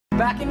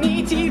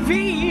BalconyTV.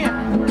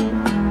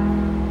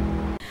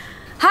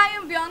 Hi,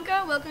 I'm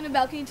Bianca. Welcome to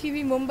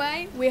BalconyTV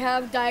Mumbai. We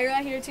have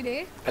Daira here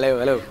today. Hello,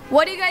 hello.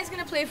 What are you guys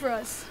gonna play for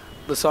us?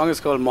 The song is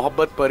called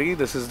MOHABBAT PARI.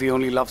 This is the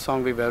only love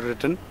song we've ever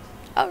written.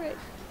 Alright.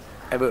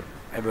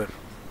 Ever.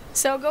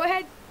 So go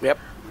ahead. Yep.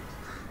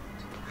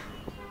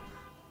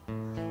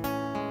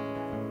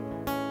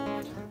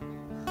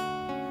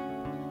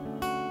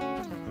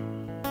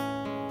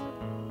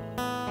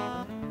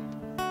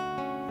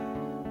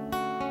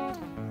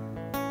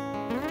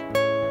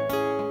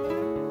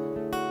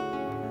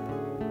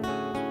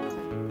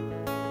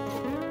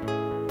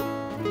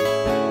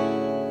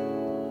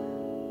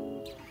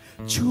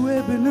 छुए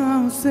बिना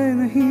उसे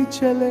नहीं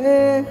चले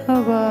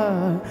हवा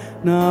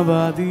ना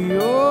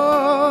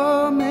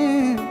वादियों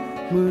में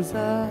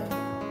मजा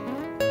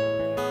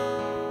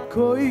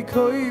खोई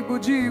खोई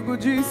बुझी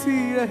बुझी सी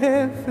रहे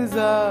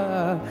फिजा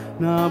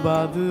ना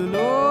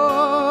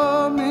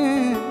बादलों में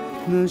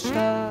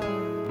नशा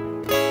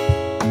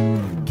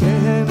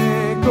कहने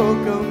को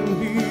कम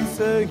ही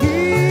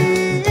सही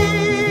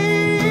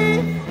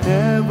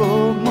है वो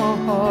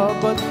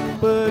मोहब्बत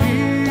परी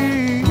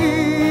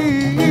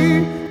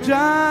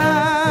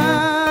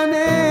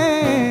जाने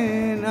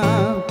ना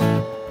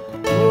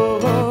वो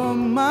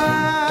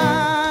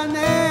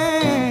माने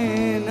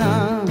ना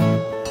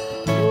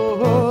वो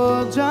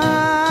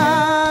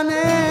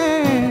जाने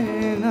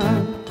ना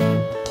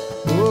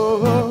वो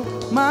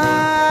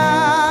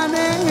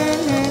माने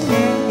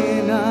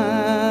ना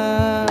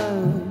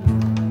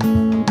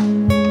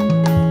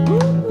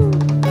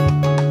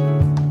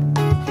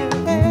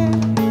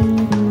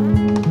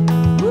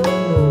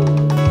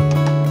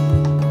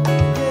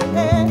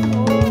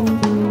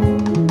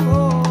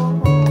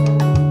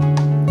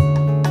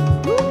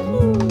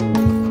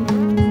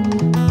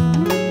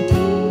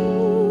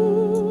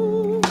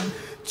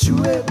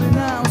छुए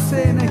बिना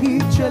उसे नहीं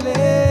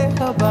चले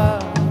हवा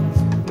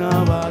ना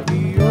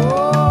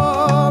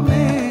वादियों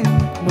में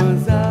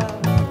मजा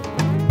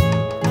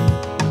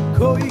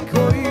खोई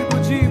खोई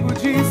बुझी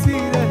बुझी सी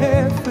रहे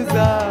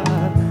फिजा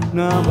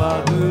ना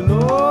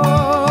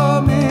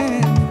बादलों में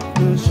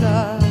नशा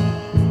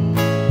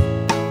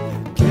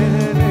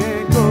कहने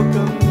को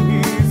कम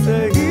ही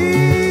सही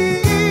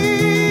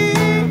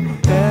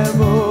है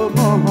वो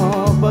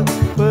मोहब्बत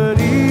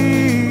परी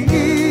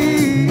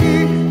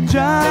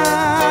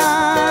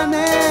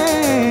जाने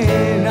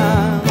ना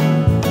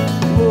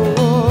वो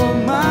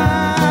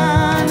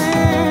माने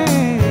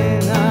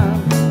ना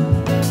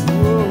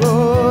वो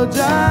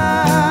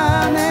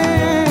जाने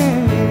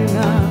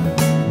ना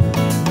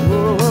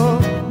वो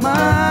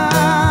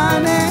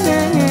माने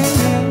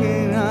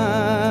ना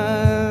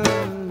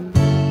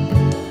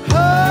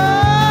हो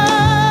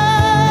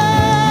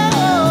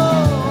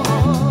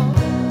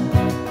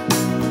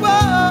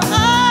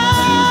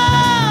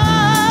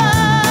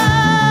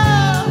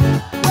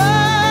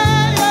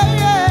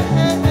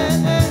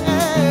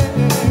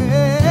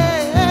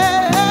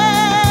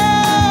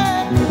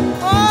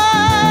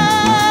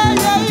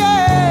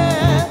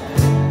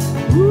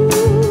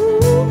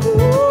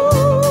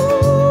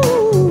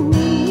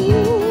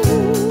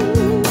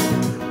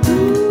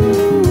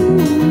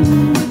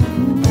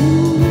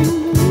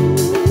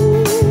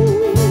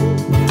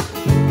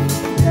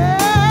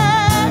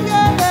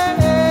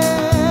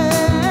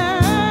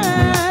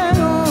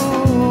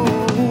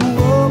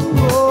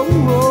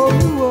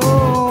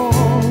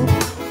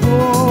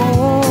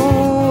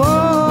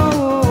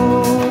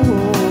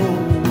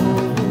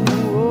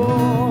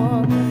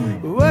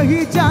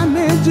वही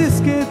जाने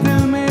जिसके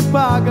दिल में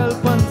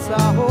पागलपन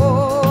सा हो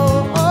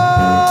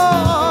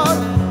और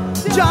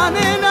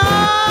जाने ना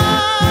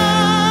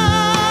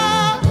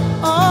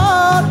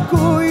और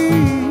कोई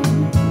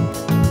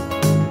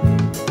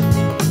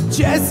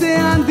जैसे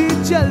आंधी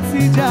चल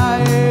सी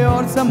जाए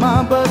और समा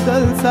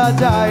बदल सा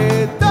जाए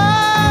तो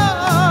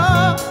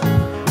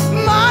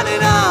माने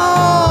ना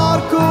और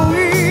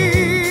कोई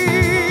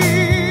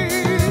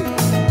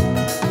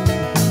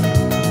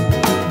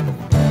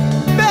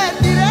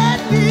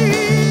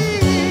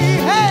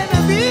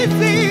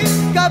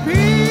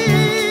कभी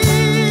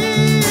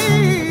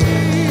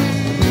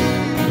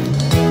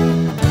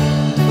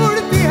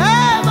उड़ती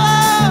है वो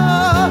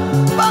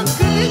पंख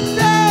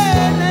दिखते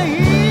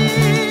नहीं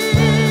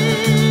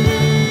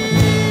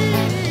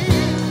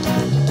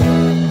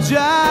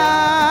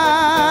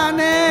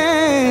जाने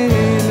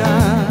ना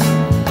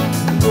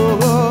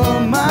वो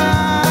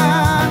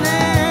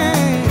माने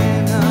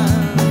ना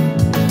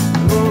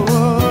वो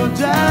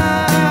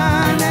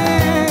जाने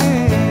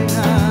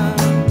ना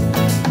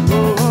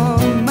वो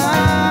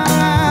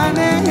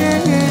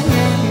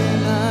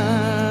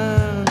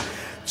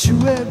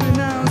छुए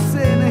बिना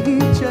उसे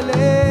नहीं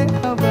चले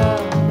हवा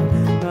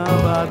ना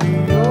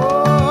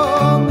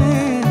वादियों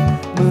में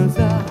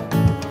मजा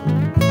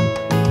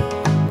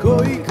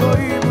कोई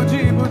कोई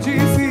बुझी बुझी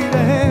सी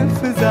रहे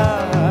फिजा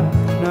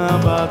ना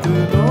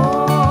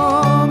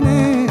बादलों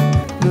में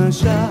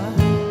नशा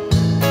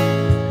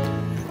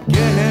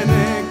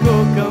कहने को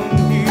कम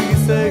ही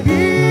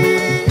सही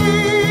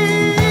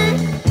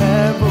है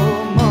वो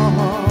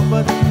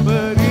मोहब्बत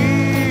परी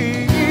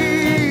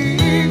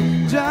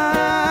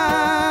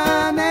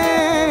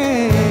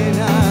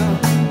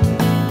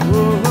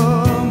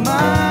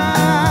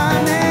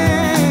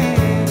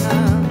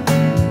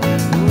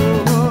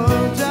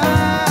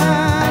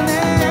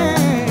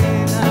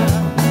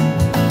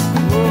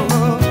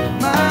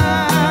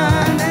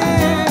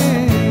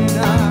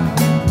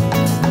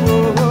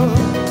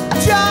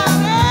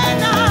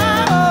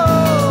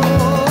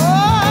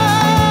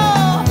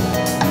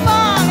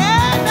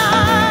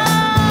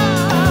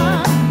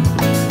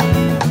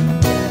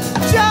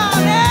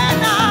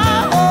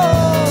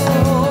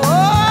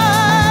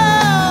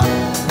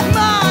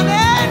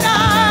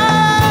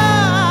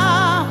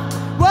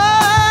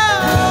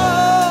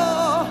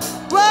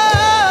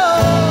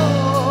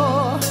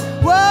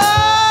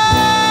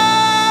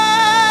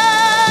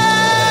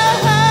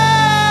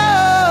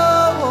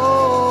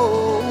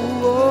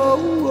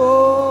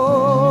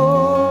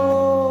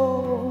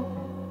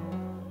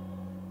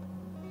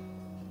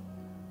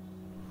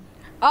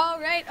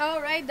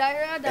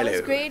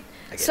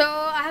great. So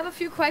I have a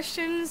few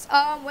questions.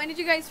 When did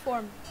you guys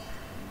form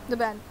the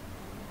band?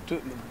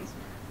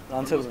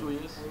 Answer. 2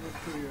 years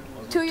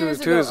ago. 2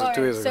 years, Alright,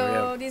 2 years ago,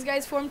 so yeah. these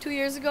guys formed 2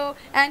 years ago.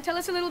 And tell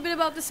us a little bit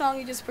about the song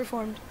you just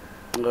performed.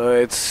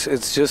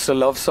 It's just a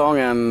love song,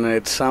 and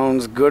it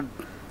sounds good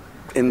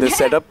in this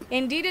setup.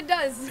 Indeed it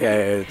does. Yeah,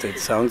 it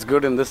sounds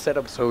good in this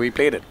setup, so we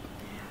played it.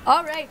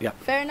 All right, Yeah.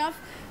 fair enough.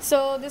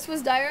 So this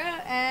was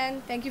Daira,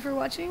 and thank you for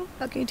watching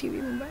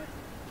BalconyTV Mumbai.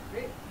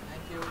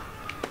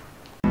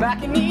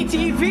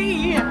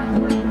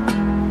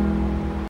 BalconyTV.